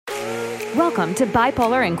Welcome to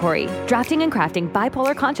Bipolar Inquiry, drafting and crafting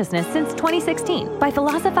bipolar consciousness since 2016 by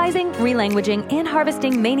philosophizing, relanguaging, and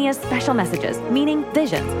harvesting mania's special messages, meaning,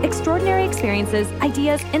 visions, extraordinary experiences,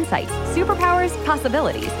 ideas, insights, superpowers,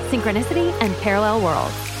 possibilities, synchronicity, and parallel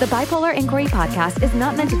worlds. The Bipolar Inquiry podcast is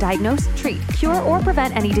not meant to diagnose, treat, cure, or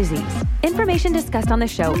prevent any disease. Information discussed on the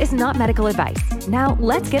show is not medical advice. Now,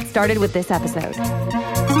 let's get started with this episode.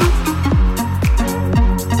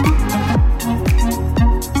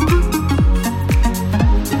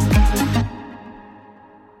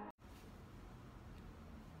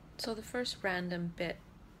 So the first random bit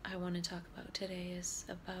I want to talk about today is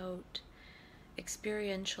about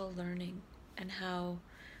experiential learning and how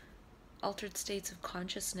altered states of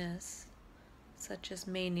consciousness, such as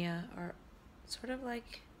mania, are sort of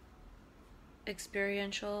like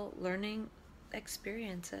experiential learning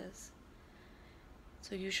experiences.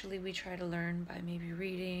 So usually we try to learn by maybe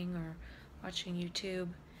reading or watching YouTube,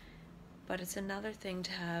 but it's another thing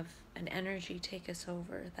to have an energy take us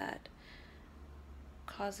over that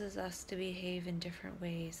causes us to behave in different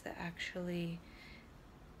ways that actually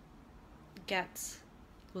gets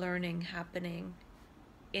learning happening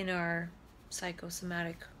in our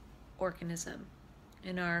psychosomatic organism,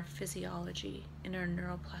 in our physiology, in our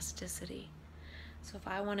neuroplasticity. So if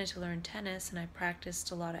I wanted to learn tennis and I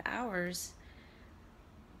practiced a lot of hours,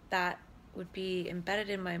 that would be embedded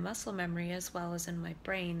in my muscle memory as well as in my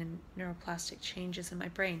brain, and neuroplastic changes in my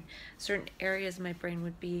brain. Certain areas of my brain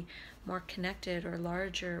would be more connected or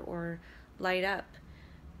larger or light up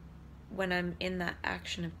when I'm in that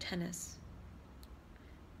action of tennis.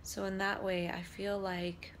 So in that way, I feel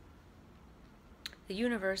like the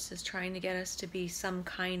universe is trying to get us to be some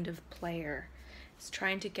kind of player. It's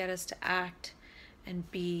trying to get us to act and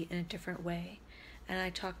be in a different way. And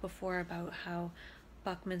I talked before about how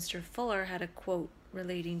Buckminster Fuller had a quote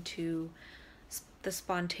relating to the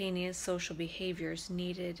spontaneous social behaviors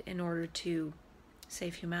needed in order to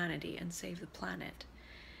save humanity and save the planet.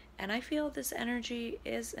 And I feel this energy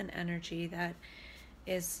is an energy that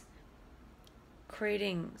is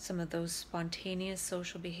creating some of those spontaneous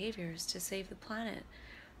social behaviors to save the planet.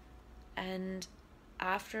 And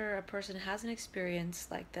after a person has an experience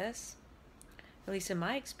like this, at least in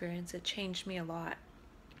my experience, it changed me a lot.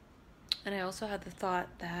 And I also had the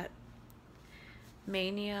thought that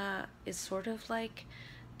mania is sort of like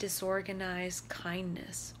disorganized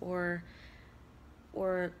kindness or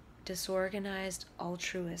disorganized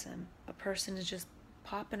altruism. A person is just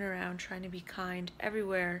popping around trying to be kind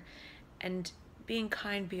everywhere and being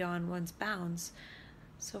kind beyond one's bounds.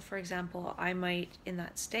 So for example, I might in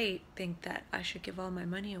that state think that I should give all my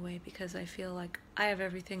money away because I feel like I have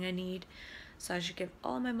everything I need, so I should give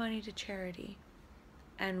all my money to charity.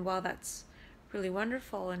 And while that's really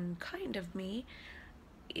wonderful and kind of me,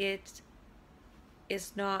 it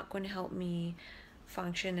is not going to help me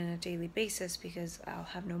function in a daily basis because I'll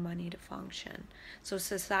have no money to function. So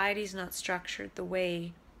society's not structured the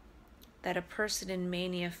way that a person in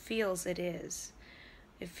mania feels it is.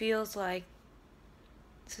 It feels like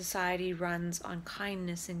society runs on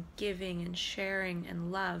kindness and giving and sharing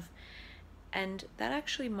and love. And that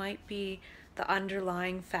actually might be the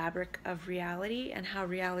underlying fabric of reality and how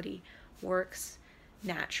reality works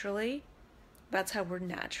naturally. That's how we're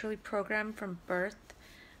naturally programmed from birth,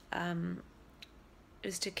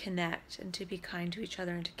 is to connect and to be kind to each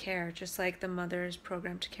other and to care, just like the mother is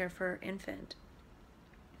programmed to care for her infant.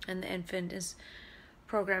 And the infant is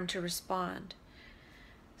programmed to respond.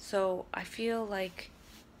 So I feel like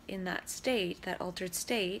in that state, that altered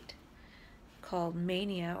state called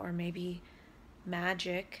mania or maybe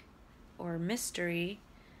magic or mystery,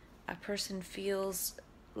 a person feels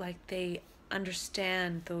like they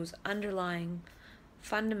understand those underlying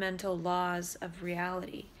fundamental laws of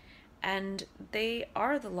reality. And they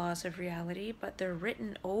are the laws of reality, but they're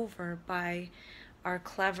written over by our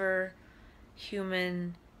clever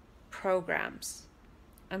human programs.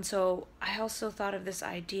 And so I also thought of this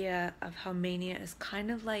idea of how mania is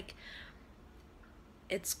kind of like,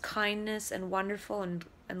 it's kindness and wonderful and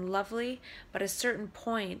lovely, but at a certain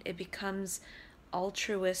point it becomes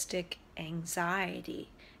altruistic anxiety.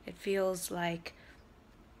 It feels like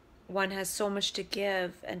one has so much to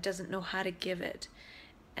give and doesn't know how to give it.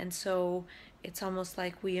 And so it's almost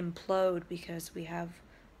like we implode because we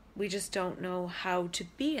just don't know how to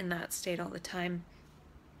be in that state all the time.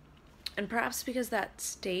 And perhaps because that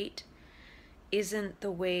state isn't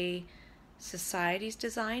the way society's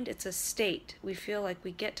designed, it's a state. We feel like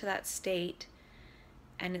we get to that state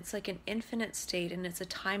and it's like an infinite state and it's a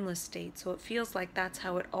timeless state. So it feels like that's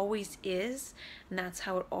how it always is and that's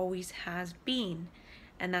how it always has been.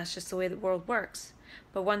 And that's just the way the world works.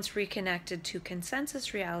 But once reconnected to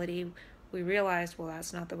consensus reality, we realized, well,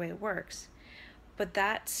 that's not the way it works. But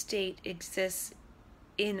that state exists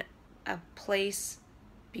in a place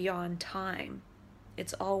beyond time.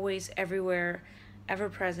 It's always everywhere, ever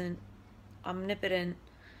present, omnipotent.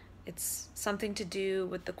 It's something to do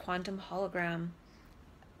with the quantum hologram,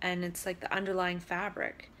 and it's like the underlying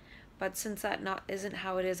fabric. But since that isn't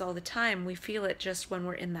how it is all the time, we feel it just when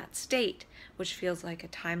we're in that state, which feels like a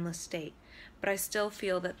timeless state. But I still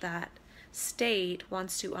feel that that state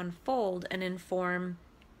wants to unfold and inform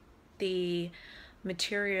the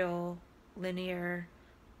material, linear,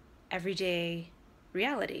 everyday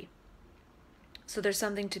reality. So there's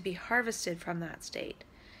something to be harvested from that state.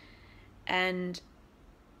 And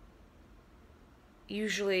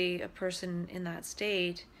usually a person in that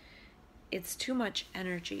state, it's too much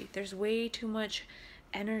energy. There's way too much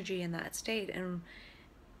energy in that state. And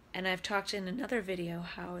I've talked in another video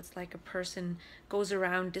how it's like a person goes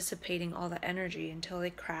around dissipating all that energy until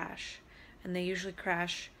they crash. And they usually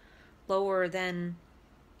crash lower than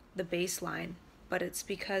the baseline. But it's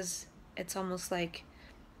because it's almost like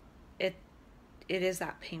it is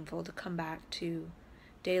that painful to come back to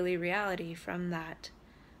daily reality from that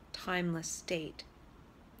timeless state.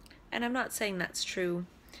 And I'm not saying that's true.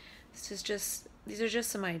 These are just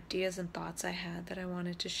some ideas and thoughts I had that I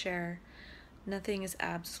wanted to share. Nothing is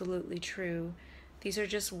absolutely true. These are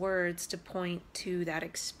just words to point to that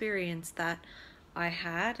experience that I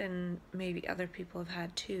had and maybe other people have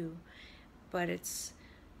had too. But it's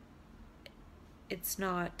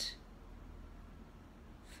not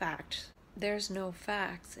fact. There's no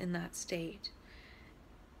facts in that state.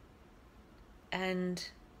 And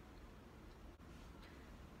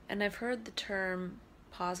I've heard the term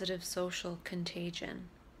positive social contagion.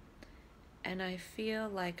 And I feel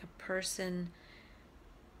like a person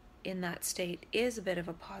in that state is a bit of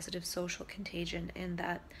a positive social contagion in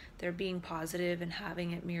that they're being positive and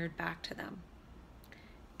having it mirrored back to them.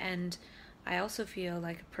 And I also feel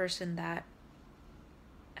like a person that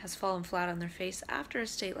has fallen flat on their face after a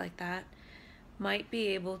state like that might be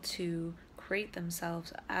able to create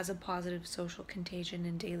themselves as a positive social contagion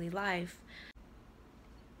in daily life,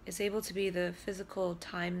 is able to be the physical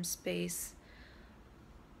time-space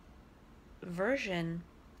version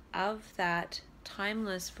of that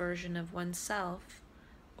timeless version of oneself,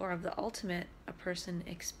 or of the ultimate a person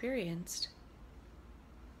experienced,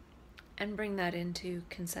 and bring that into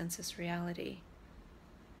consensus reality.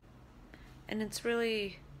 And it's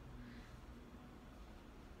really,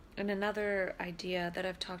 and another idea that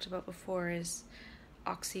I've talked about before is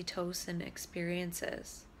oxytocin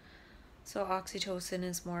experiences. So oxytocin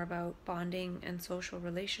is more about bonding and social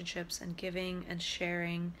relationships and giving and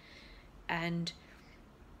sharing and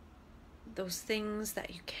those things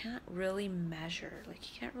that you can't really measure.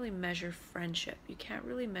 Like you can't really measure friendship. You can't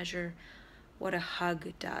really measure what a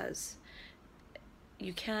hug does.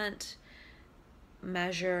 You can't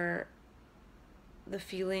measure the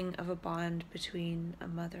feeling of a bond between a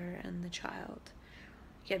mother and the child.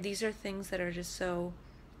 Yet these are things that are just so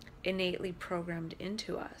innately programmed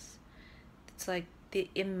into us. It's like the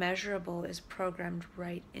immeasurable is programmed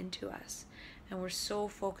right into us. And we're so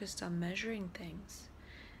focused on measuring things.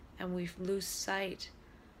 And we lose sight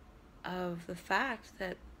of the fact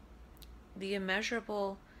that the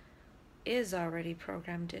immeasurable is already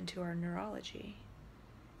programmed into our neurology.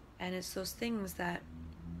 And it's those things that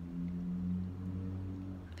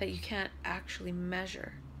you can't actually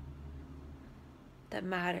measure that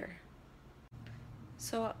matter.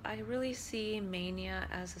 So I really see mania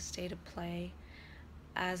as a state of play,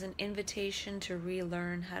 as an invitation to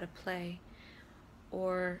relearn how to play,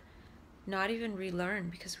 or not even relearn,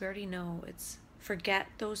 because we already know. It's forget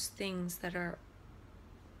those things that are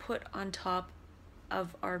put on top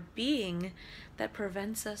of our being that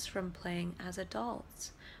prevents us from playing as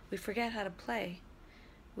adults. We forget how to play.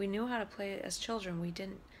 We knew how to play as children. We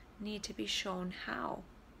didn't need to be shown how.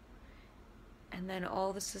 And then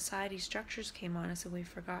all the society structures came on us and we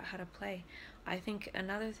forgot how to play. I think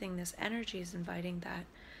another thing this energy is inviting, that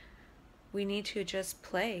we need to just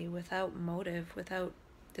play without motive, without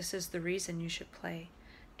this is the reason you should play.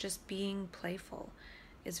 Just being playful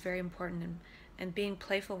is very important, and being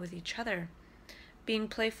playful with each other. Being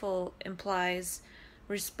playful implies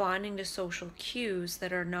responding to social cues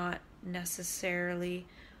that are not necessarily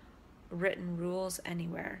written rules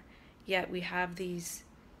anywhere. Yet we have these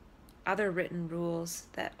other written rules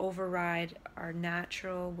that override our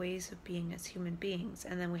natural ways of being as human beings.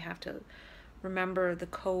 And then we have to remember the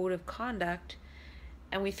code of conduct.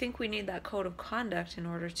 And we think we need that code of conduct in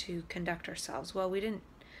order to conduct ourselves. Well, we didn't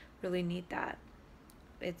really need that.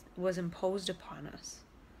 It was imposed upon us.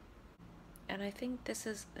 And I think this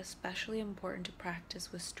is especially important to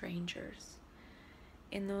practice with strangers.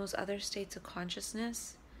 In those other states of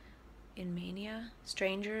consciousness, in mania,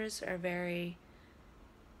 strangers are very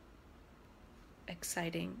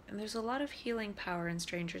exciting. And there's a lot of healing power in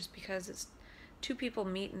strangers because it's two people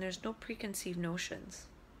meet and there's no preconceived notions,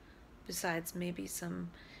 besides maybe some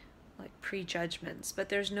like prejudgments, but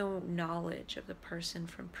there's no knowledge of the person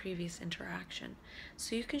from previous interaction.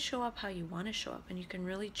 So you can show up how you want to show up, and you can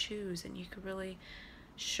really choose, and you can really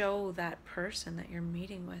show that person that you're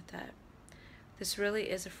meeting with that this really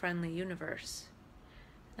is a friendly universe.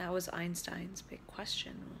 That was Einstein's big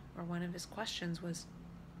question, or one of his questions was,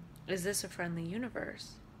 is this a friendly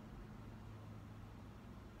universe?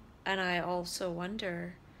 And I also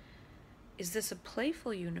wonder, is this a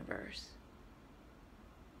playful universe?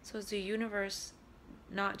 So is the universe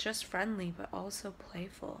not just friendly, but also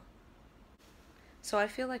playful? So I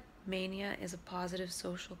feel like mania is a positive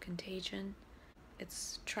social contagion.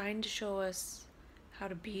 It's trying to show us how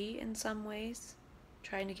to be in some ways,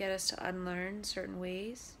 trying to get us to unlearn certain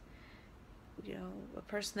ways. You know, a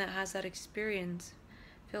person that has that experience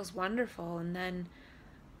feels wonderful, and then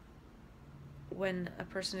when a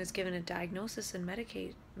person is given a diagnosis and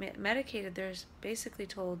medicated, they're basically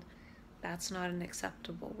told that's not an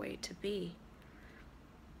acceptable way to be.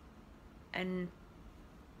 And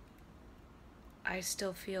I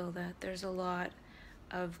still feel that there's a lot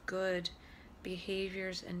of good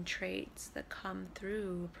behaviors and traits that come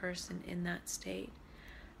through a person in that state.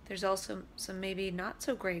 There's also some maybe not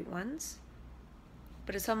so great ones,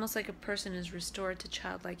 but it's almost like a person is restored to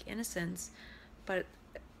childlike innocence, but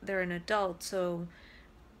they're an adult, so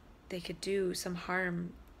they could do some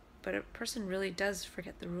harm. But a person really does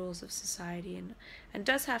forget the rules of society and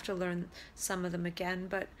does have to learn some of them again,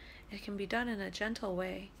 but it can be done in a gentle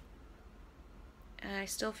way. And I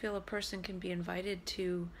still feel a person can be invited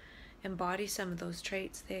to embody some of those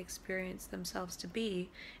traits they experience themselves to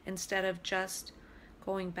be, instead of just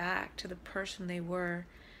going back to the person they were,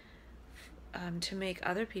 to make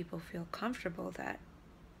other people feel comfortable that,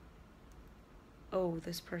 oh,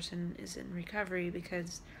 this person is in recovery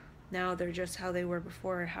because now they're just how they were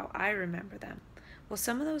before, how I remember them. Well,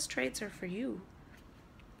 some of those traits are for you,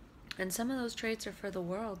 and some of those traits are for the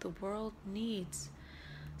world. The world needs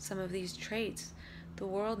some of these traits. The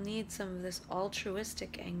world needs some of this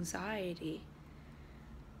altruistic anxiety.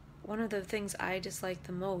 One of the things I dislike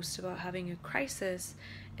the most about having a crisis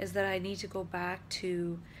is that I need to go back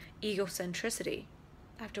to egocentricity.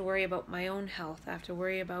 I have to worry about my own health. I have to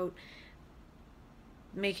worry about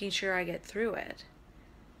making sure I get through it.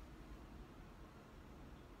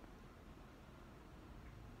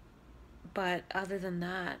 But other than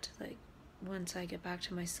that, like, once I get back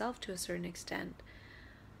to myself to a certain extent,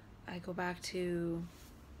 I go back to,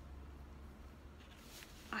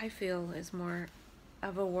 I feel, is more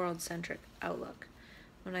of a world-centric outlook.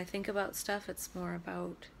 When I think about stuff, it's more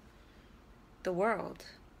about the world.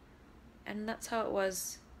 And that's how it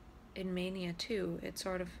was in Mania too. It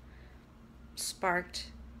sort of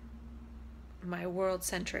sparked my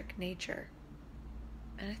world-centric nature.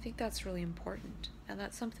 And I think that's really important. And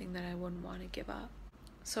that's something that I wouldn't want to give up.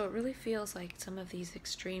 So it really feels like some of these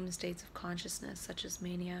extreme states of consciousness, such as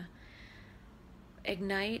mania,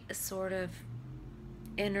 ignite a sort of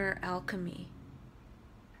inner alchemy.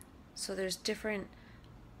 So there's different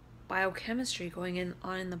biochemistry going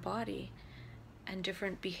on in the body and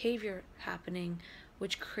different behavior happening,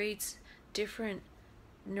 which creates different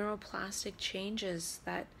neuroplastic changes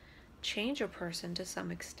that change a person to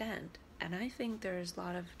some extent. And I think there's a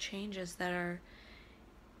lot of changes that are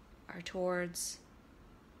towards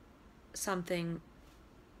something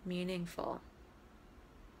meaningful.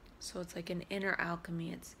 So it's like an inner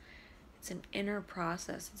alchemy. It's an inner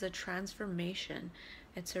process. It's a transformation.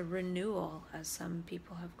 It's a renewal, as some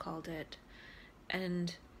people have called it.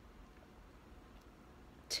 And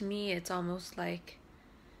to me, it's almost like,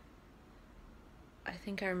 I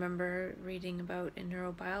think I remember reading about in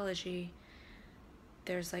neurobiology,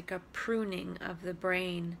 there's like a pruning of the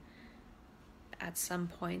brain at some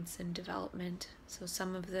points in development. So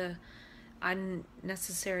some of the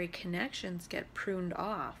unnecessary connections get pruned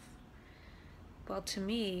off. Well, to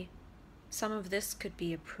me, some of this could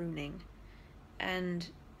be a pruning, and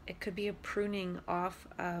it could be a pruning off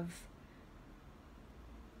of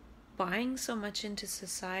buying so much into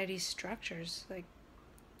society's structures. Like,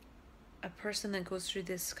 a person that goes through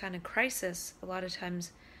this kind of crisis a lot of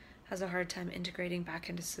times has a hard time integrating back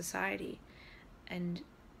into society. And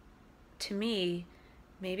to me,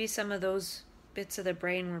 maybe some of those bits of the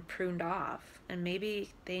brain were pruned off, and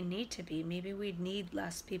maybe they need to be. Maybe we need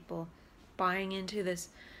less people buying into this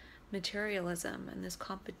materialism and this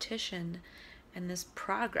competition and this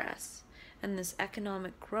progress and this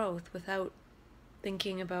economic growth without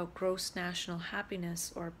thinking about gross national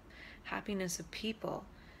happiness or happiness of people,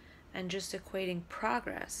 and just equating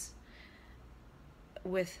progress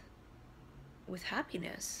with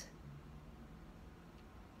happiness.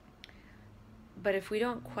 But if we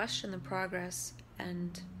don't question the progress,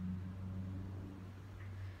 and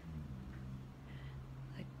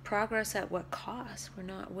like, progress at what cost? We're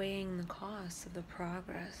not weighing the cost of the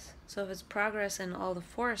progress. So if it's progress and all the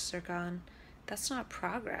forests are gone, that's not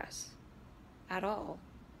progress at all.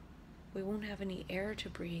 We won't have any air to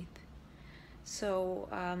breathe. So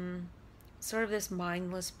sort of this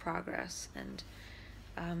mindless progress. And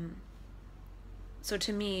so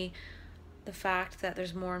to me, the fact that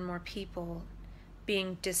there's more and more people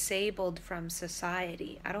being disabled from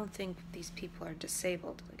society, I don't think these people are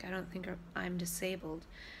disabled. Like, I don't think I'm disabled.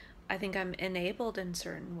 I think I'm enabled in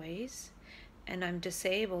certain ways, and I'm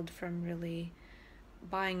disabled from really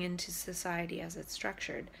buying into society as it's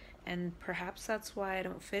structured. And perhaps that's why I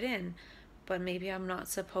don't fit in, but maybe I'm not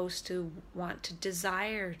supposed to want to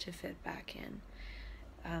desire to fit back in,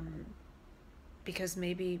 because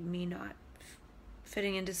maybe me not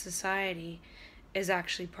fitting into society is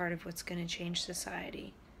actually part of what's going to change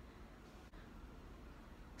society.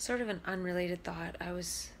 Sort of an unrelated thought, I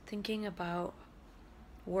was thinking about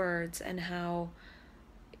words and how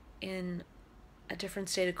in a different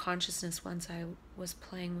state of consciousness once I was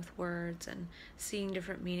playing with words and seeing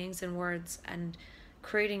different meanings in words and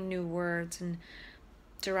creating new words and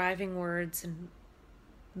deriving words and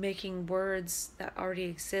making words that already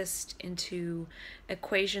exist into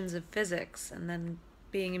equations of physics and then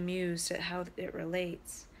being amused at how it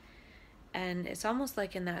relates. And it's almost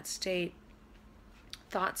like in that state,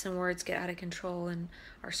 thoughts and words get out of control and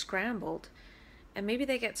are scrambled. And maybe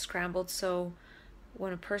they get scrambled so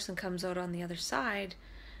when a person comes out on the other side,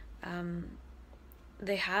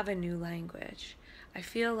 they have a new language. I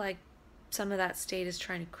feel like some of that state is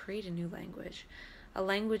trying to create a new language, a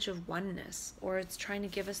language of oneness, or it's trying to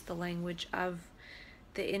give us the language of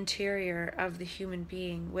the interior of the human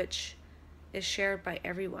being, which is shared by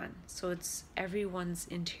everyone. So it's everyone's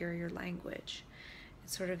interior language.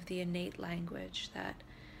 It's sort of the innate language that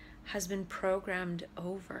has been programmed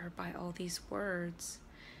over by all these words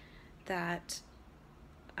that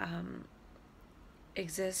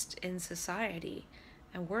exist in society.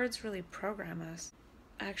 And words really program us.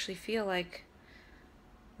 I actually feel like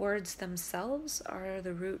words themselves are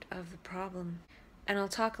the root of the problem. And I'll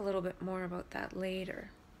talk a little bit more about that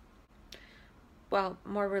later. Well,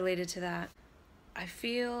 more related to that, I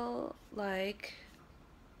feel like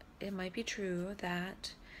it might be true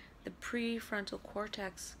that the prefrontal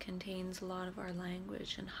cortex contains a lot of our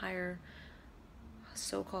language and higher,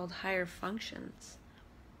 so-called higher functions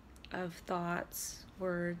of thoughts,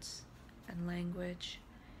 words, and language.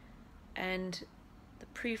 And the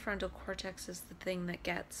prefrontal cortex is the thing that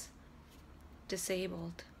gets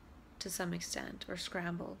disabled to some extent or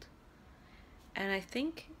scrambled. And I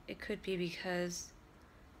think it could be because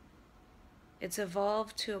it's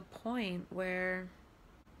evolved to a point where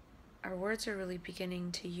our words are really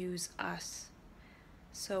beginning to use us.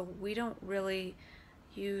 So we don't really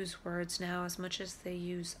use words now as much as they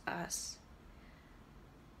use us.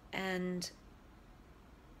 And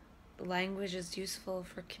language is useful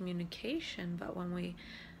for communication, but when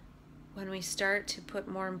we start to put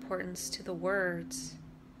more importance to the words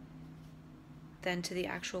than to the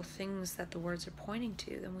actual things that the words are pointing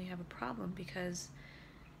to, then we have a problem, because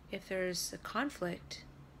if there's a conflict,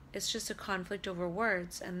 it's just a conflict over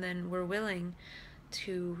words, and then we're willing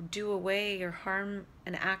to do away or harm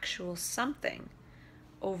an actual something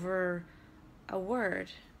over a word,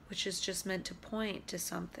 which is just meant to point to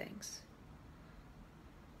some things.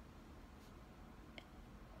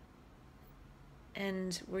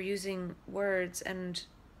 And we're using words and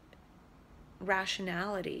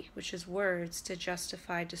rationality, which is words, to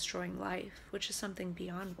justify destroying life, which is something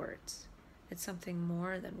beyond words. It's something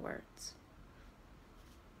more than words.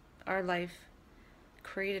 Our life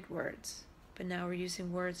created words, but now we're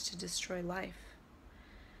using words to destroy life.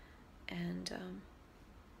 And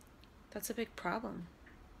that's a big problem.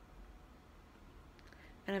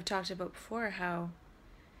 And I've talked about before how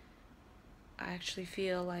I actually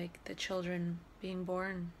feel like the children being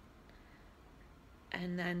born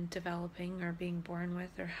and then developing or being born with,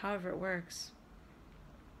 or however it works,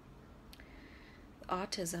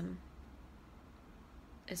 autism,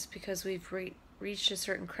 is because we've reached a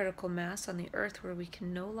certain critical mass on the earth where we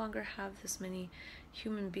can no longer have this many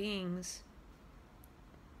human beings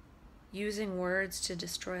using words to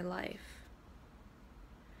destroy life.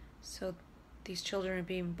 So these children are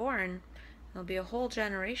being born, there'll be a whole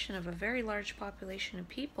generation of a very large population of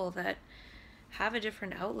people that have a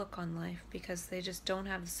different outlook on life because they just don't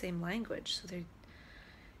have the same language. So they,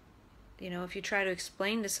 if you try to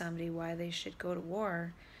explain to somebody why they should go to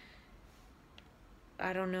war,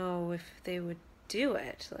 I don't know if they would do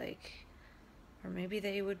it, or maybe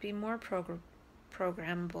they would be more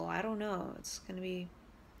programmable. I don't know. It's going to be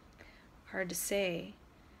hard to say.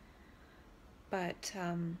 But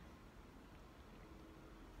I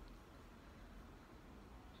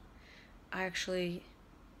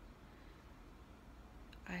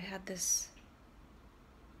had this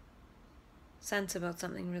sense about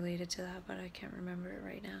something related to that, but I can't remember it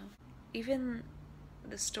right now. Even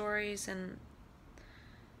the stories and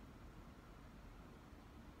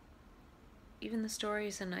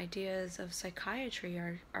ideas of psychiatry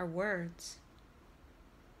are words.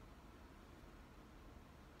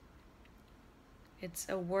 It's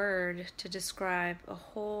a word to describe a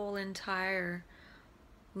whole entire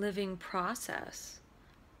living process.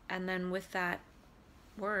 And then with that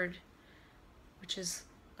word, which is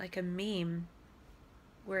like a meme,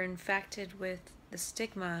 we're infected with the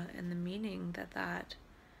stigma and the meaning that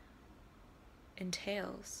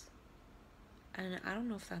entails. And I don't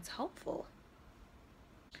know if that's helpful.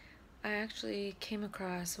 I actually came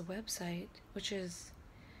across a website, which is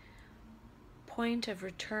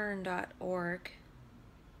pointofreturn.org,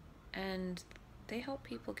 and they help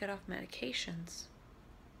people get off medications.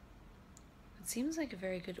 It seems like a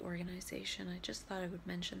very good organization. I just thought I would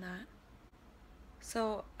mention that.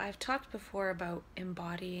 So I've talked before about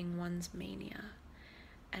embodying one's mania,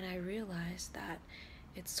 and I realized that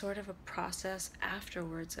it's sort of a process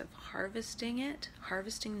afterwards of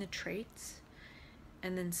harvesting the traits,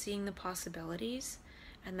 and then seeing the possibilities,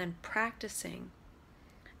 and then practicing,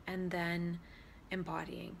 and then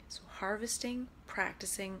embodying. So harvesting,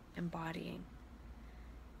 practicing, embodying.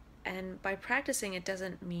 And by practicing, it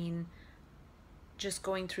doesn't mean just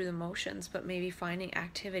going through the motions, but maybe finding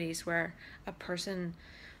activities where a person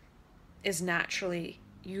is naturally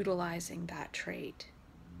utilizing that trait.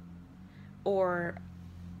 Or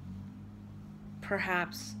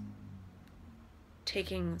perhaps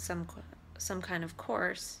taking some kind of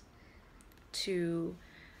course to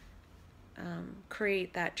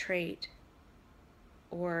create that trait,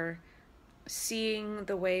 or seeing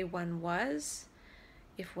the way one was.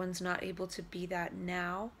 If one's not able to be that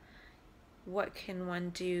now, what can one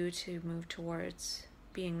do to move towards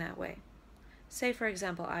being that way? Say, for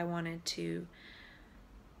example, I wanted to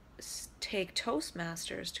take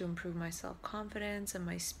Toastmasters to improve my self-confidence and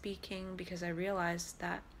my speaking, because I realized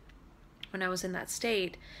that when I was in that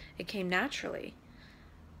state, it came naturally.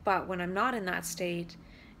 But when I'm not in that state,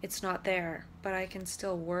 it's not there. But I can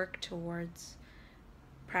still work towards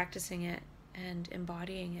practicing it and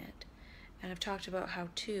embodying it. And I've talked about how,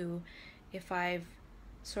 too, if I've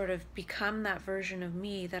sort of become that version of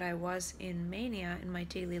me that I was in mania in my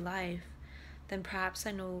daily life, then perhaps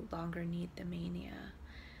I no longer need the mania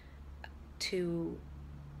to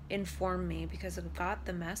inform me, because I've got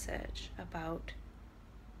the message about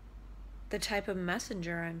the type of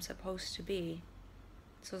messenger I'm supposed to be.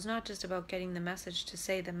 So it's not just about getting the message to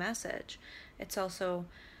say the message. It's also,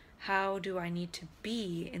 how do I need to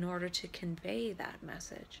be in order to convey that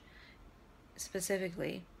message?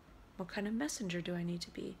 Specifically, what kind of messenger do I need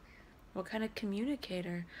to be? What kind of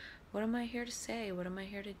communicator? What am I here to say? What am I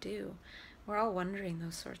here to do? We're all wondering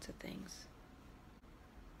those sorts of things.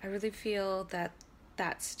 I really feel that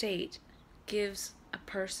that state gives a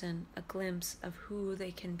person a glimpse of who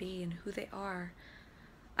they can be and who they are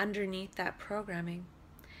underneath that programming.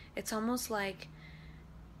 It's almost like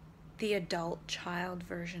the adult child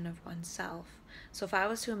version of oneself. So if I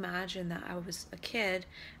was to imagine that I was a kid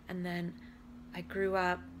and then I grew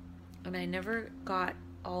up and I never got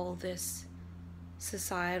all this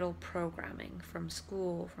societal programming from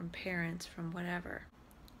school, from parents, from whatever.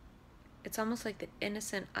 It's almost like the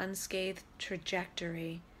innocent, unscathed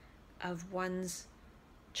trajectory of one's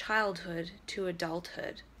childhood to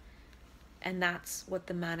adulthood. And that's what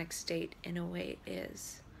the manic state, in a way,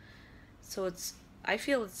 is. So I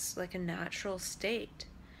feel it's like a natural state.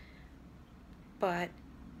 But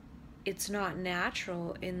it's not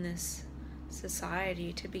natural in this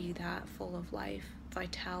society to be that full of life,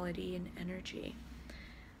 vitality, and energy.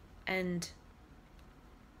 And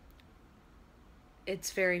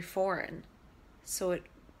it's very foreign, so it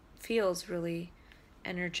feels really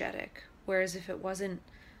energetic. Whereas if it wasn't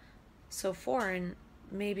so foreign,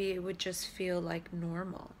 maybe it would just feel like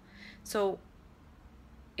normal. So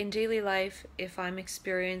in daily life, if I'm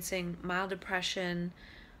experiencing mild depression,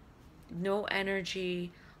 no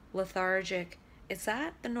energy, lethargic, Is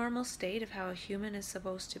that the normal state of how a human is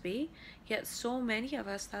supposed to be? Yet so many of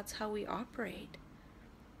us, that's how we operate.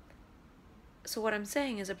 So what I'm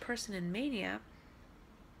saying is a person in mania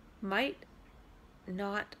might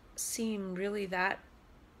not seem really that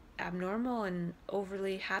abnormal and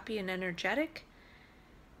overly happy and energetic.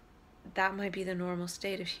 That might be the normal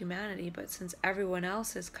state of humanity, but since everyone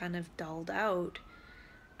else is kind of dulled out,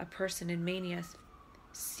 a person in mania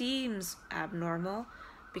seems abnormal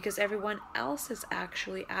because everyone else is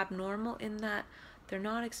actually abnormal in that they're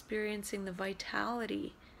not experiencing the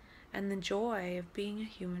vitality and the joy of being a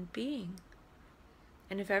human being.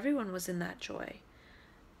 And if everyone was in that joy,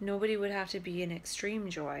 nobody would have to be in extreme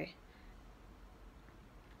joy.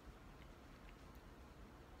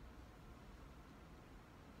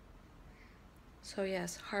 So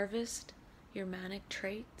yes, harvest your manic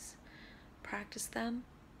traits, practice them,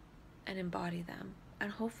 and embody them.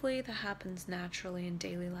 And hopefully that happens naturally in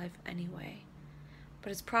daily life anyway.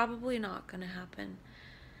 But it's probably not going to happen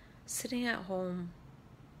sitting at home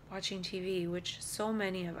watching TV, which so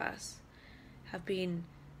many of us have been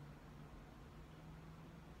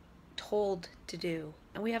told to do.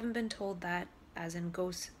 And we haven't been told that as in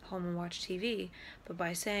go home and watch TV, but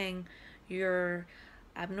by saying you're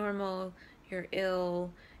abnormal, you're ill,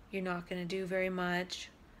 you're not going to do very much,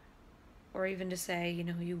 or even to say,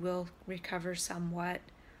 you will recover somewhat.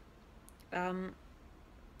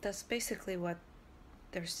 That's basically what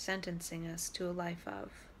they're sentencing us to a life of.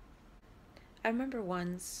 I remember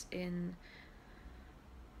once in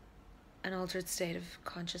an altered state of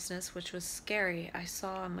consciousness, which was scary, I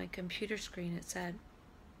saw on my computer screen, it said,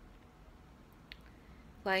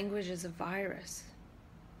 language is a virus.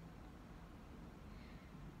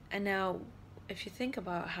 And now, if you think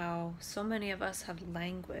about how so many of us have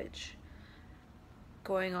language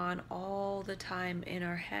going on all the time in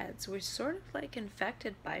our heads, we're sort of like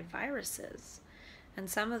infected by viruses. And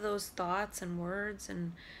some of those thoughts and words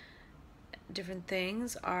and different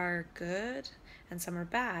things are good and some are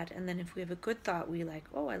bad. And then if we have a good thought, we like,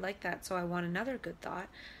 oh, I like that, so I want another good thought.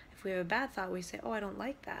 If we have a bad thought, we say, oh, I don't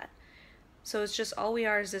like that. So it's just all we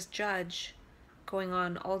are is this judge going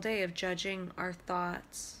on all day of judging our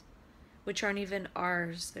thoughts, which aren't even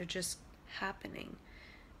ours. They're just happening.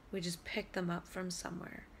 We just pick them up from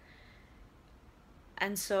somewhere.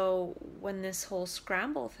 And so when this whole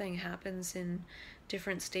scramble thing happens in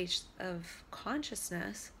different states of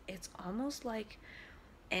consciousness, it's almost like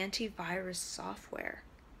antivirus software.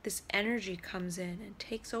 This energy comes in and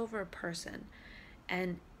takes over a person.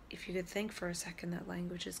 And if you could think for a second, that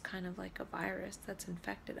language is kind of like a virus that's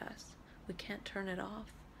infected us. We can't turn it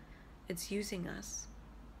off. It's using us.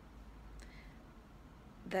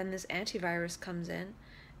 Then this antivirus comes in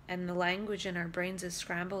and the language in our brains is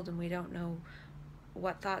scrambled and we don't know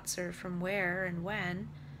what thoughts are from where and when,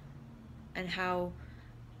 and how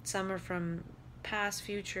some are from past,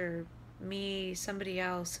 future, me, somebody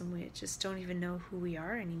else, and we just don't even know who we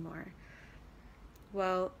are anymore.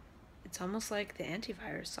 Well, it's almost like the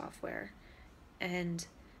antivirus software, and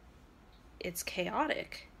it's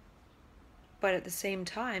chaotic. But at the same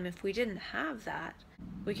time, if we didn't have that,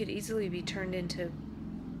 we could easily be turned into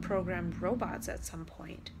programmed robots at some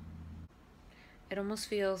point. It almost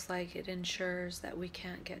feels like it ensures that we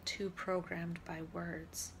can't get too programmed by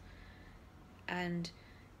words. And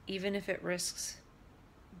even if it risks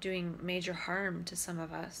doing major harm to some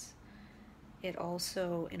of us, it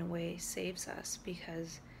also, in a way, saves us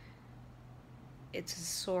because it's a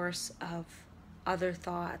source of other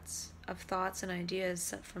thoughts, and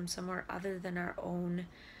ideas from somewhere other than our own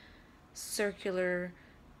circular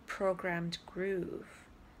programmed groove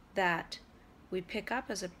that we pick up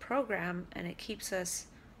as a program, and it keeps us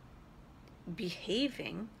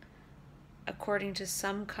behaving according to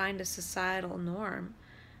some kind of societal norm,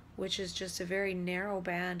 which is just a very narrow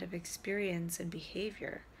band of experience and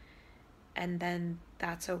behavior. And then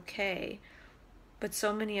that's okay. But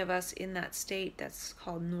so many of us in that state that's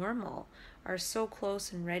called normal are so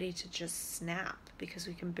close and ready to just snap because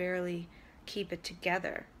we can barely keep it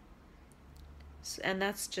together. And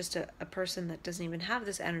that's just a person that doesn't even have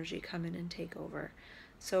this energy come in and take over.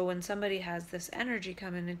 So when somebody has this energy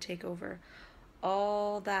come in and take over,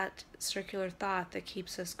 all that circular thought that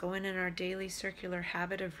keeps us going in our daily circular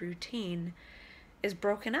habit of routine is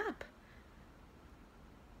broken up.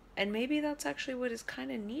 And maybe that's actually what is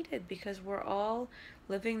kind of needed, because we're all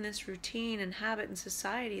living this routine and habit in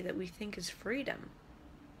society that we think is freedom.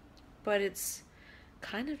 But it's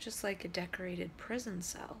kind of just like a decorated prison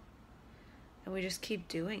cell. And we just keep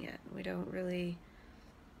doing it. We don't really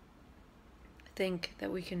think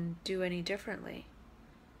that we can do any differently.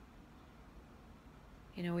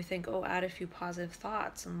 You know, we think, oh, add a few positive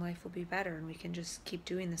thoughts and life will be better, and we can just keep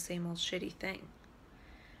doing the same old shitty thing.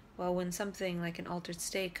 Well, when something like an altered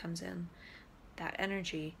state comes in, that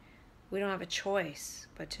energy, we don't have a choice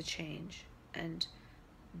but to change and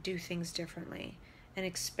do things differently and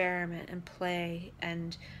experiment and play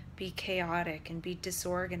and be chaotic and be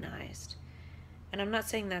disorganized. And I'm not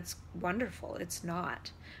saying that's wonderful. It's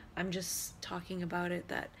not. I'm just talking about it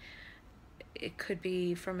that it could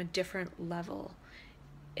be from a different level.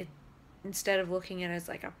 Instead of looking at it as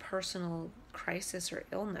like a personal crisis or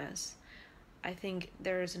illness, I think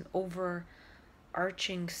there is an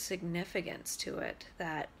overarching significance to it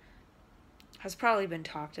that has probably been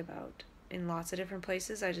talked about in lots of different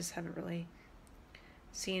places. I just haven't really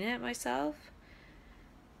seen it myself.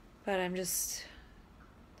 But I'm just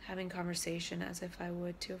having conversation as if I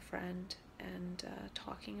would to a friend and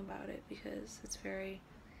talking about it because it's very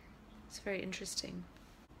interesting.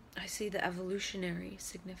 I see the evolutionary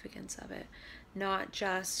significance of it, not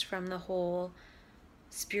just from the whole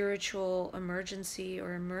spiritual emergency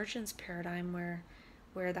or emergence paradigm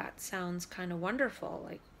where that sounds kind of wonderful,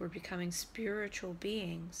 like we're becoming spiritual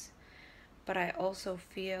beings, but I also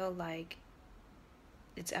feel like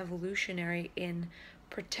it's evolutionary in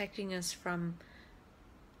protecting us from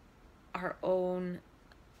our own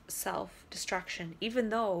self-destruction, even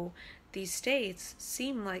though these states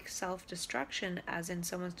seem like self-destruction, as in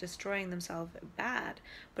someone's destroying themselves bad,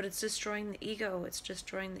 but it's destroying the ego, it's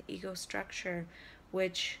destroying the ego structure,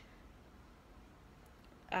 which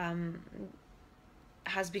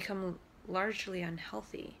has become largely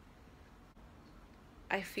unhealthy.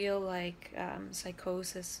 I feel like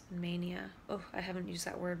psychosis, mania, I haven't used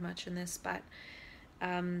that word much in this, but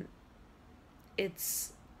it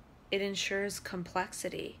ensures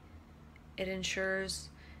complexity. It ensures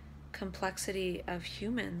complexity of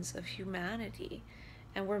humans, of humanity,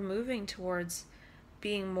 and we're moving towards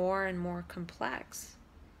being more and more complex.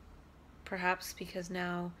 Perhaps because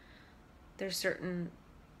now there's certain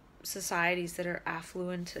societies that are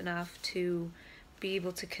affluent enough to be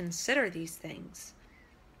able to consider these things,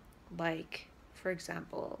 like, for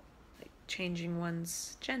example, like changing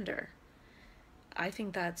one's gender. I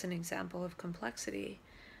think that's an example of complexity.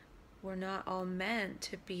 We're not all meant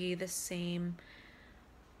to be the same,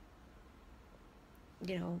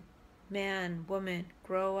 man, woman,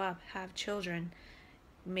 grow up, have children.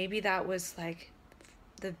 Maybe that was like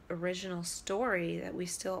the original story that we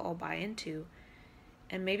still all buy into.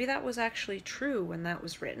 And maybe that was actually true when that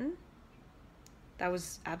was written. That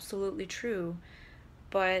was absolutely true.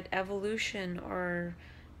 But evolution or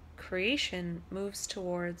creation moves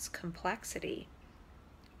towards complexity.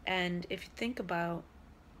 And if you think about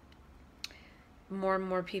more and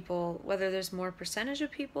more people, whether there's more percentage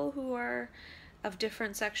of people who are of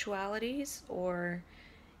different sexualities, or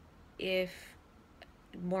if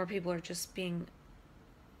more people are just being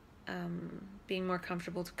more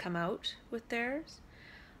comfortable to come out with theirs,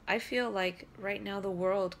 I feel like right now the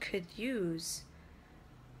world could use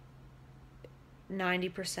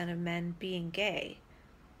 90% of men being gay.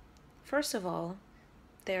 First of all,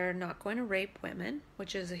 they're not going to rape women,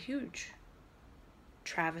 which is a huge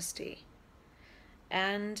travesty.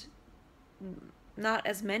 And not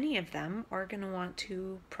as many of them are going to want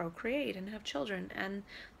to procreate and have children. And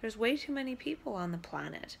there's way too many people on the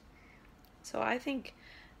planet. So I think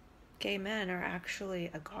gay men are actually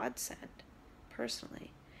a godsend,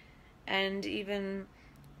 personally. And even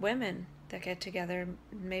women that get together,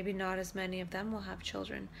 maybe not as many of them will have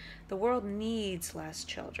children. The world needs less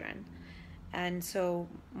children. And so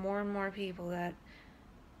more and more people that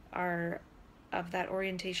are of that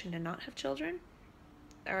orientation to not have children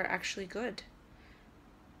are actually good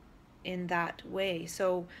in that way.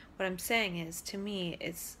 So what I'm saying is, to me,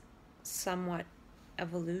 it's somewhat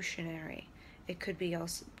evolutionary. It could be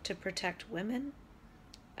also to protect women,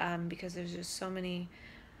 because there's just so many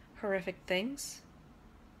horrific things.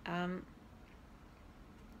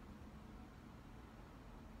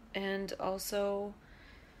 And also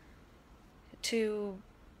to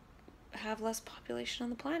have less population on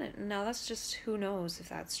the planet. Now that's just, who knows if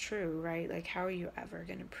that's true, right? Like, how are you ever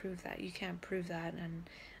going to prove that? You can't prove that, and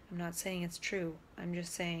I'm not saying it's true. I'm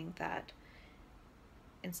just saying that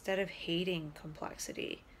instead of hating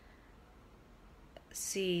complexity,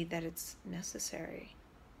 see that it's necessary,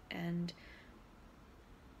 and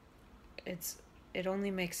it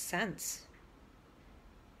only makes sense.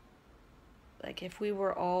 Like, if we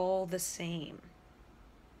were all the same,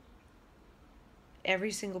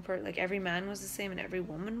 every single person, like every man was the same and every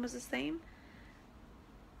woman was the same,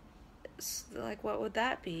 like, what would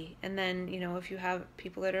that be? And then, if you have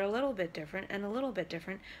people that are a little bit different and a little bit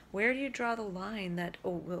different, where do you draw the line that,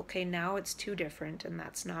 oh, okay, now it's too different and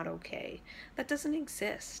that's not okay? That doesn't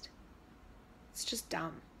exist. It's just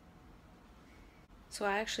dumb. So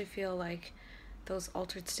I actually feel like those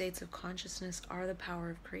altered states of consciousness are the power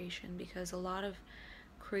of creation, because a lot of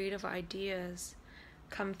creative ideas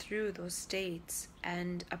come through those states,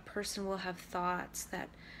 and a person will have thoughts that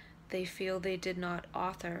they feel they did not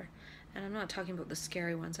author. And I'm not talking about the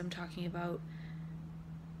scary ones. I'm talking about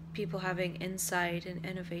people having insight and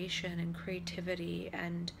innovation and creativity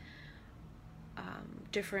and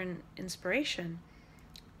different inspiration.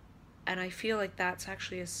 And I feel like that's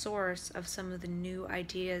actually a source of some of the new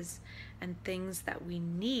ideas and things that we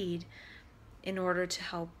need in order to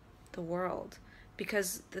help the world.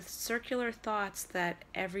 Because the circular thoughts that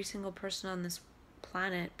every single person on this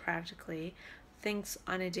planet practically thinks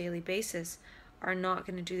on a daily basis are not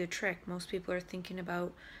going to do the trick. Most people are thinking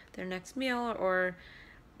about their next meal or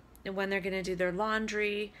when they're going to do their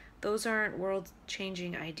laundry. Those aren't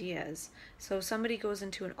world-changing ideas. So if somebody goes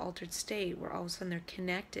into an altered state where all of a sudden they're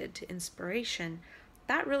connected to inspiration,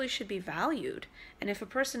 that really should be valued. And if a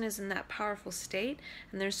person is in that powerful state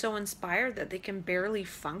and they're so inspired that they can barely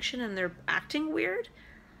function and they're acting weird,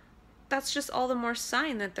 that's just all the more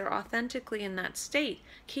sign that they're authentically in that state.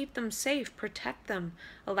 Keep them safe, protect them,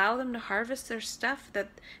 allow them to harvest their stuff that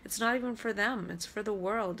it's not even for them, it's for the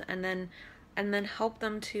world, and then help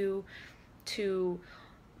them to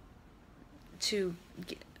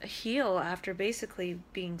heal after basically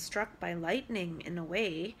being struck by lightning in a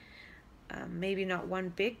way. Maybe not one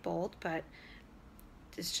big bolt, but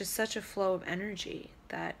it's just such a flow of energy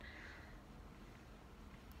that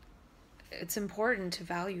it's important to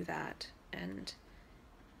value that. And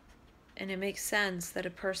it makes sense that a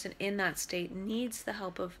person in that state needs the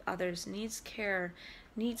help of others, needs care,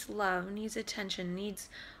 needs love, needs attention, needs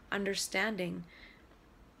understanding,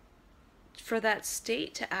 for that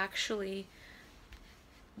state to actually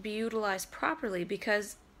be utilized properly.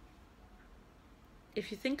 Because if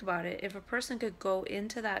you think about it, if a person could go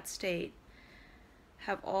into that state,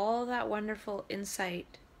 have all that wonderful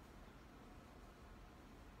insight,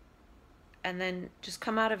 and then just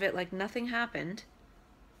come out of it like nothing happened,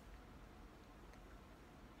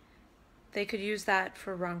 they could use that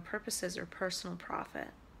for wrong purposes or personal profit,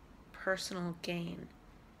 personal gain.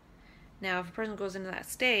 Now, if a person goes into that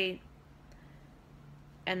state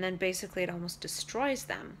and then basically it almost destroys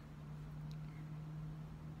them,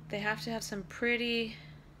 they have to have some pretty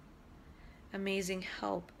amazing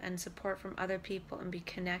help and support from other people and be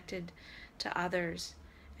connected to others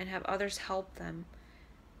and have others help them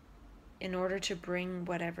in order to bring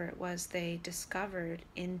whatever it was they discovered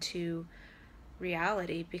into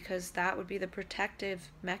reality, because that would be the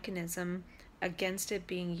protective mechanism against it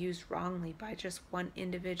being used wrongly by just one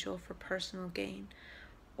individual for personal gain.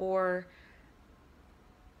 Or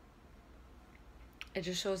it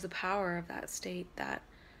just shows the power of that state, that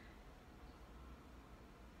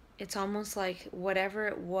it's almost like whatever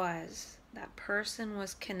it was that person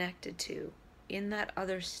was connected to in that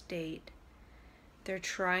other state, they're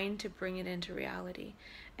trying to bring it into reality.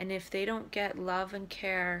 And if they don't get love and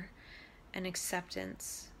care and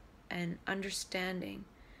acceptance and understanding,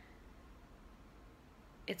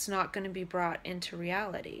 it's not going to be brought into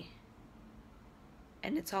reality.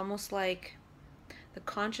 And it's almost like the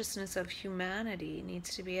consciousness of humanity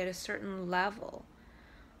needs to be at a certain level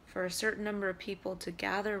for a certain number of people to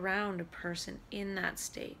gather around a person in that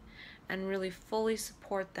state and really fully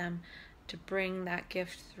support them to bring that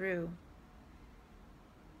gift through.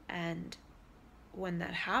 And when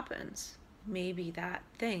that happens, maybe that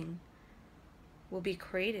thing will be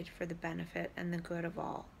created for the benefit and the good of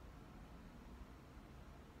all.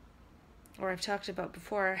 Or I've talked about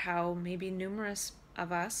before how maybe numerous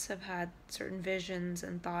of us have had certain visions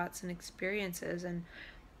and thoughts and experiences, and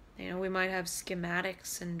we might have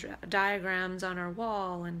schematics and diagrams on our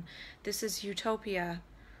wall, and this is utopia.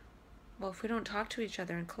 Well, if we don't talk to each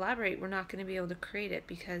other and collaborate, we're not going to be able to create it,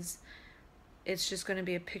 because it's just going to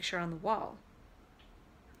be a picture on the wall.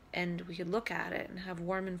 And we could look at it and have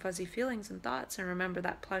warm and fuzzy feelings and thoughts and remember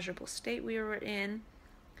that pleasurable state we were in,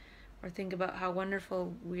 or think about how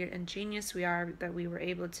wonderful and genius we are that we were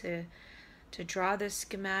able to draw this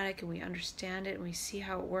schematic and we understand it and we see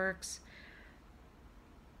how it works.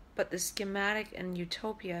 But the schematic and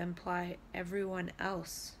utopia imply everyone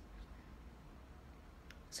else.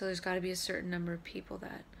 So there's got to be a certain number of people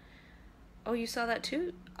that, oh, you saw that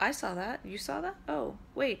too? I saw that. You saw that? Oh,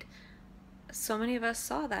 wait. So many of us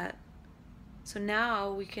saw that. So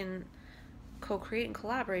now we can co-create and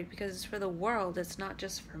collaborate because it's for the world. It's not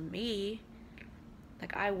just for me.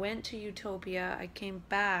 Like, I went to utopia, I came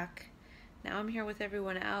back, now I'm here with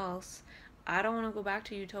everyone else. I don't want to go back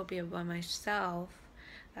to utopia by myself.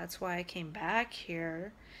 That's why I came back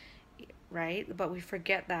here, right? But we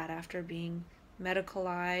forget that after being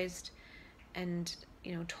medicalized and,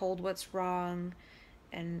 told what's wrong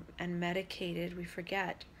and medicated, we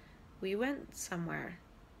forget. We went somewhere,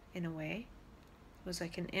 in a way. It was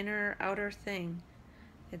like an inner, outer thing.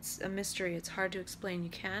 It's a mystery. It's hard to explain. You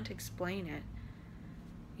can't explain it.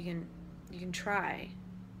 You can try.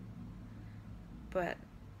 But,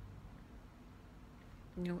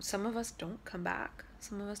 some of us don't come back.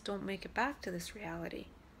 Some of us don't make it back to this reality.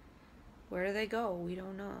 Where do they go? We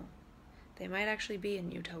don't know. They might actually be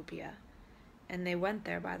in utopia. And they went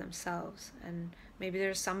there by themselves. And maybe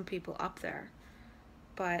there's some people up there.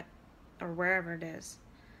 Or wherever it is.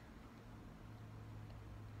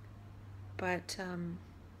 But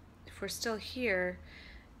if we're still here,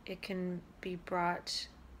 it can be brought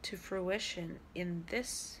to fruition in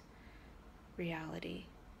this reality,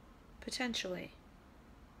 potentially.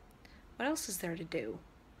 What else is there to do?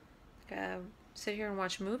 Sit here and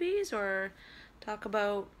watch movies, or talk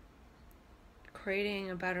about creating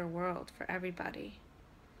a better world for everybody?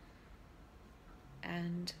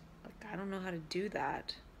 And I don't know how to do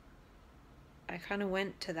that. I kind of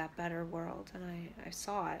went to that better world and I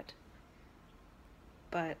saw it.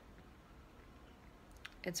 But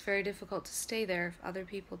it's very difficult to stay there if other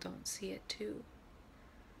people don't see it too.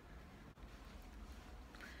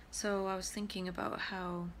 So I was thinking about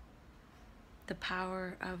how the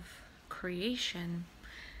power of creation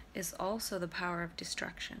is also the power of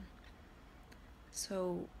destruction.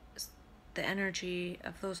 So the energy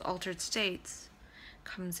of those altered states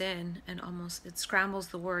comes in and it scrambles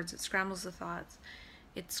the words, it scrambles the thoughts,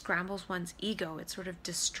 it scrambles one's ego, it sort of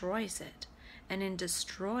destroys it. And in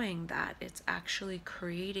destroying that, it's actually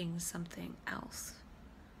creating something else.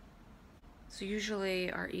 So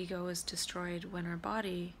usually our ego is destroyed when our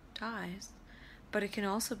body dies, but it can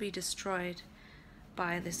also be destroyed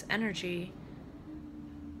by this energy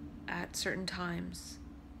at certain times,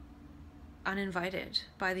 uninvited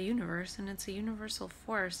by the universe, and it's a universal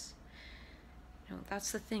force.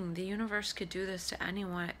 That's the thing. The universe could do this to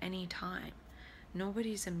anyone at any time.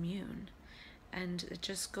 Nobody's immune. And it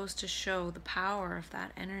just goes to show the power of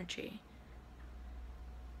that energy.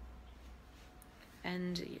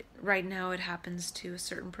 And right now it happens to a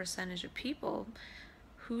certain percentage of people.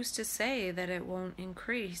 Who's to say that it won't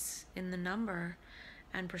increase in the number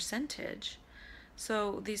and percentage?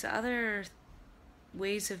 So these other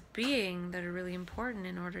ways of being that are really important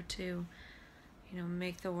in order to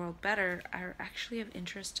make the world better are actually of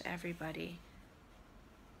interest to everybody.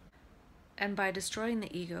 And by destroying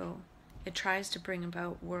the ego, it tries to bring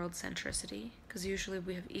about world centricity, because usually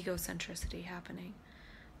we have egocentricity happening.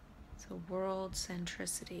 So world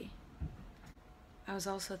centricity. I was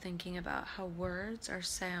also thinking about how words are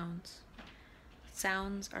sounds.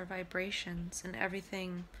 Sounds are vibrations, and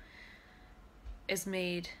everything is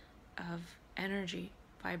made of energy,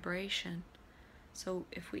 vibration. So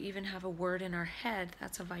if we even have a word in our head,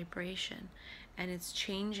 that's a vibration, and it's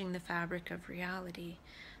changing the fabric of reality.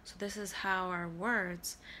 So this is how our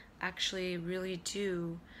words actually really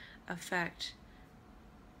do affect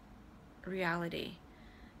reality.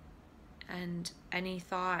 And any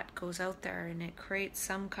thought goes out there and it creates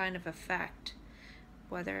some kind of effect,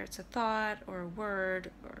 whether it's a thought or a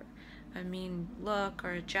word or a mean look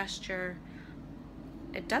or a gesture.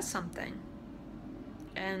 It does something.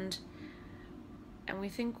 And we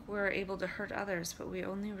think we're able to hurt others, but we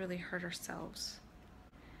only really hurt ourselves.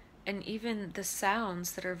 And even the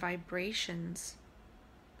sounds that are vibrations,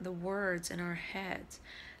 the words in our heads,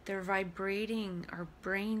 they're vibrating our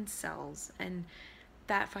brain cells, and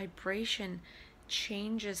that vibration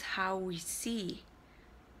changes how we see.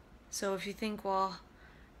 So if you think,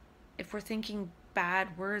 if we're thinking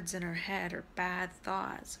bad words in our head or bad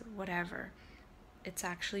thoughts or whatever, it's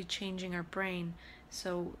actually changing our brain.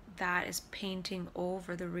 So that is painting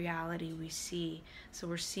over the reality we see. So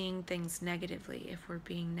we're seeing things negatively if we're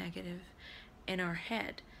being negative in our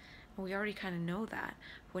head. And we already kind of know that.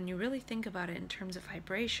 When you really think about it in terms of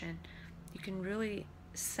vibration, you can really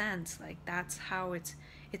sense that's how it's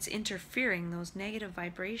interfering. Those negative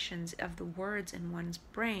vibrations of the words in one's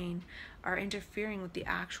brain are interfering with the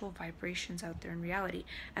actual vibrations out there in reality,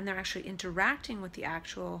 and they're actually interacting with the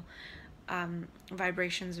actual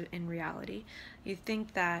vibrations in reality. You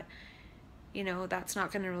think that that's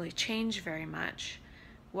not going to really change very much.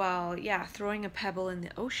 Well, yeah, throwing a pebble in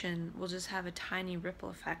the ocean will just have a tiny ripple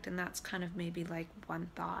effect, and that's kind of maybe like one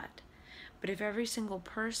thought. But if every single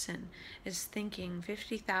person is thinking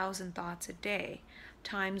 50,000 thoughts a day,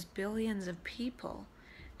 times billions of people,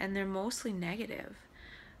 and they're mostly negative,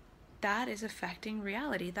 that is affecting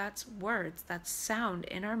reality. That's words, that's sound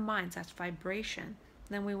in our minds, that's vibration.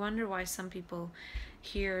 Then we wonder why some people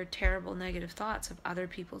hear terrible negative thoughts of other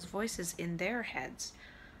people's voices in their heads.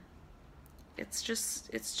 It's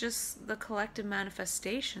just the collective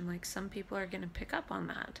manifestation. Like, some people are going to pick up on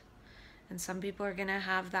that, and some people are going to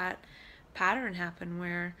have that pattern happen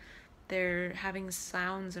where they're having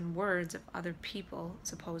sounds and words of other people,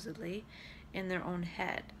 supposedly, in their own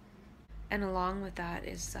head. And along with that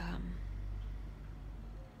is,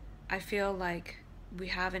 I feel like we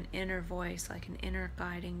have an inner voice, like an inner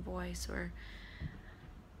guiding voice, or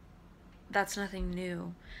that's nothing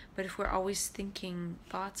new. But if we're always thinking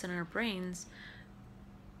thoughts in our brains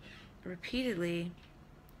repeatedly,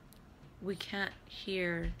 we can't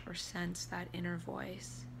hear or sense that inner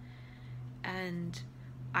voice. And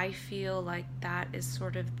I feel like that is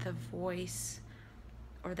sort of the voice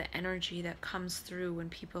or the energy that comes through when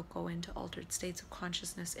people go into altered states of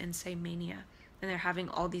consciousness in, say, mania, and they're having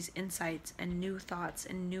all these insights and new thoughts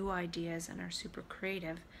and new ideas and are super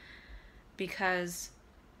creative, because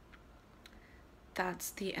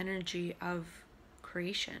that's the energy of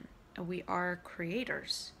creation, and we are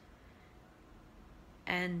creators.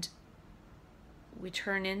 And we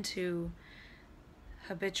turn into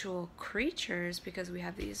habitual creatures because we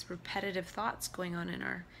have these repetitive thoughts going on in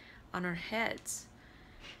our heads.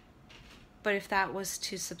 But if that was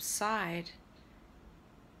to subside,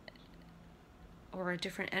 or a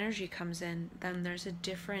different energy comes in, then there's a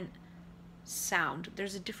different sound.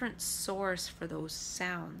 There's a different source for those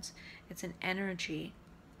sounds. It's an energy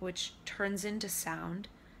which turns into sound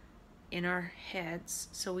in our heads,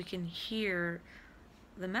 so we can hear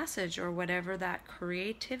the message or whatever that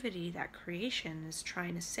creativity, that creation is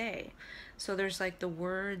trying to say. So there's like the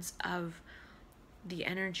words of the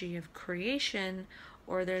energy of creation,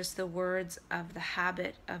 or there's the words of the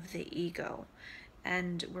habit of the ego.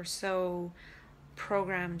 And we're so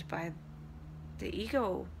programmed by the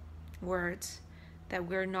ego words that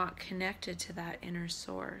we're not connected to that inner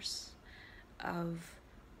source of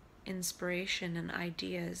inspiration and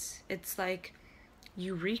ideas. It's like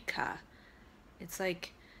eureka. It's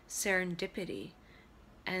like serendipity.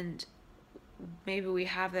 And maybe we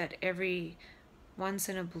have that every once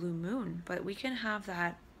in a blue moon, but we can have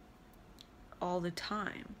that all the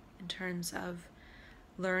time in terms of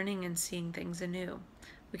learning and seeing things anew.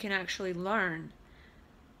 We can actually learn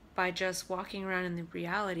by just walking around in the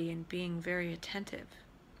reality and being very attentive.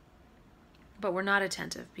 But we're not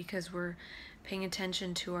attentive because we're paying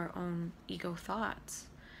attention to our own ego thoughts.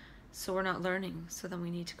 So we're not learning. So then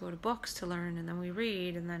we need to go to books to learn, and then we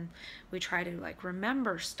read, and then we try to like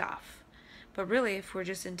remember stuff. But really, if we're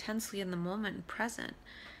just intensely in the moment and present,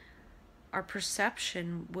 our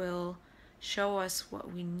perception will show us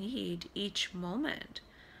what we need each moment.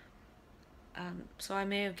 So I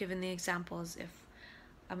may have given the examples if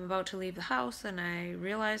I'm about to leave the house and I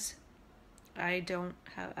realize I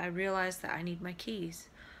realize that I need my keys.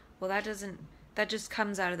 Well, that just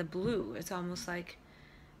comes out of the blue. It's almost like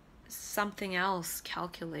something else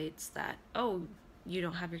calculates that, oh, you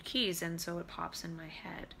don't have your keys, and so it pops in my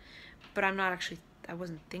head. But I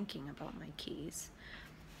wasn't thinking about my keys.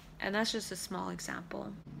 And that's just a small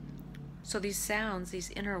example. So these sounds,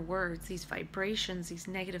 these inner words, these vibrations, these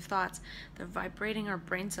negative thoughts, they're vibrating our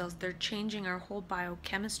brain cells. They're changing our whole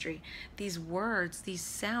biochemistry. These words, these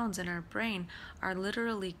sounds in our brain are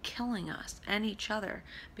literally killing us and each other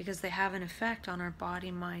because they have an effect on our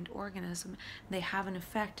body, mind, organism. They have an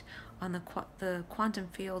effect on the quantum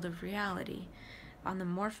field of reality, on the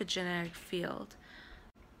morphogenetic field.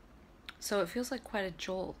 So it feels like quite a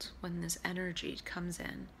jolt when this energy comes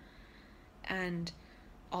in. And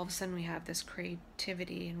all of a sudden we have this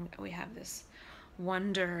creativity, and we have this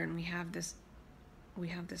wonder, and we have this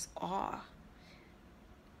awe.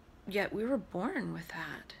 Yet we were born with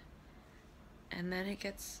that. And then it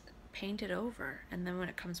gets painted over. And then when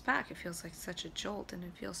it comes back, it feels like such a jolt, and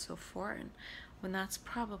it feels so foreign, when that's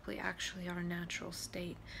probably actually our natural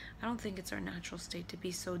state. I don't think it's our natural state to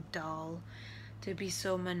be so dull, to be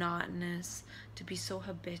so monotonous, to be so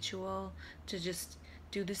habitual, to just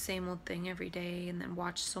do the same old thing every day and then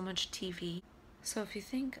watch so much TV. So if you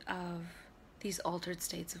think of these altered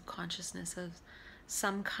states of consciousness as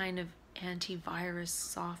some kind of antivirus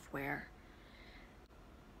software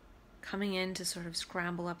coming in to sort of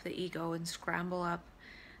scramble up the ego and scramble up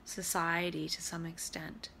society to some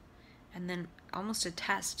extent, and then almost a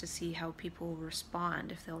test to see how people will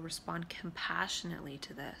respond, if they'll respond compassionately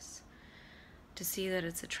to this, to see that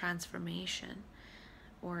it's a transformation,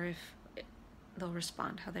 or if they'll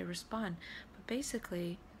respond how they respond. But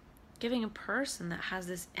basically, giving a person that has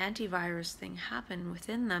this antivirus thing happen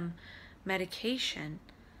within them medication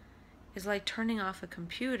is like turning off a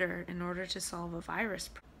computer in order to solve a virus.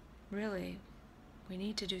 Really, we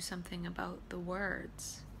need to do something about the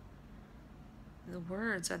words. The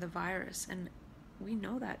words are the virus, and we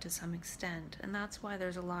know that to some extent, and that's why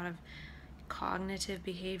there's a lot of cognitive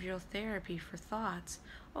behavioral therapy for thoughts.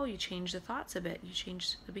 Oh, you change the thoughts a bit, you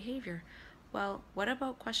change the behavior. Well, what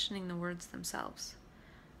about questioning the words themselves?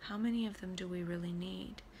 How many of them do we really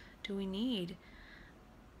need? Do we need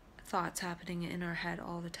thoughts happening in our head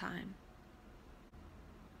all the time?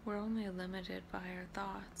 We're only limited by our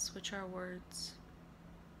thoughts, which are words.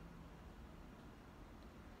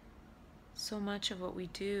 So much of what we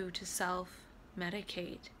do to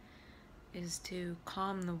self-medicate is to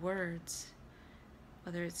calm the words,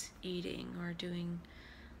 whether it's eating or doing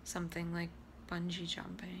something like bungee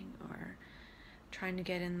jumping or trying to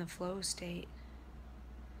get in the flow state.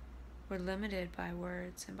 We're limited by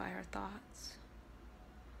words and by our thoughts.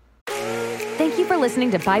 Thank you for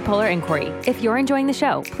listening to Bipolar Inquiry. If you're enjoying the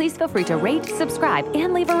show, please feel free to rate, subscribe,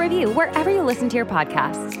 and leave a review wherever you listen to your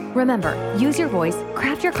podcasts. Remember, use your voice,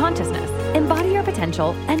 craft your consciousness, embody your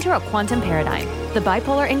potential, enter a quantum paradigm. The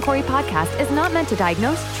Bipolar Inquiry podcast is not meant to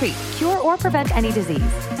diagnose, treat, cure, or prevent any disease.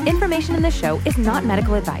 Information in this show is not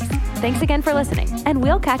medical advice. Thanks again for listening, and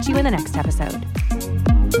we'll catch you in the next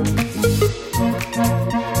episode.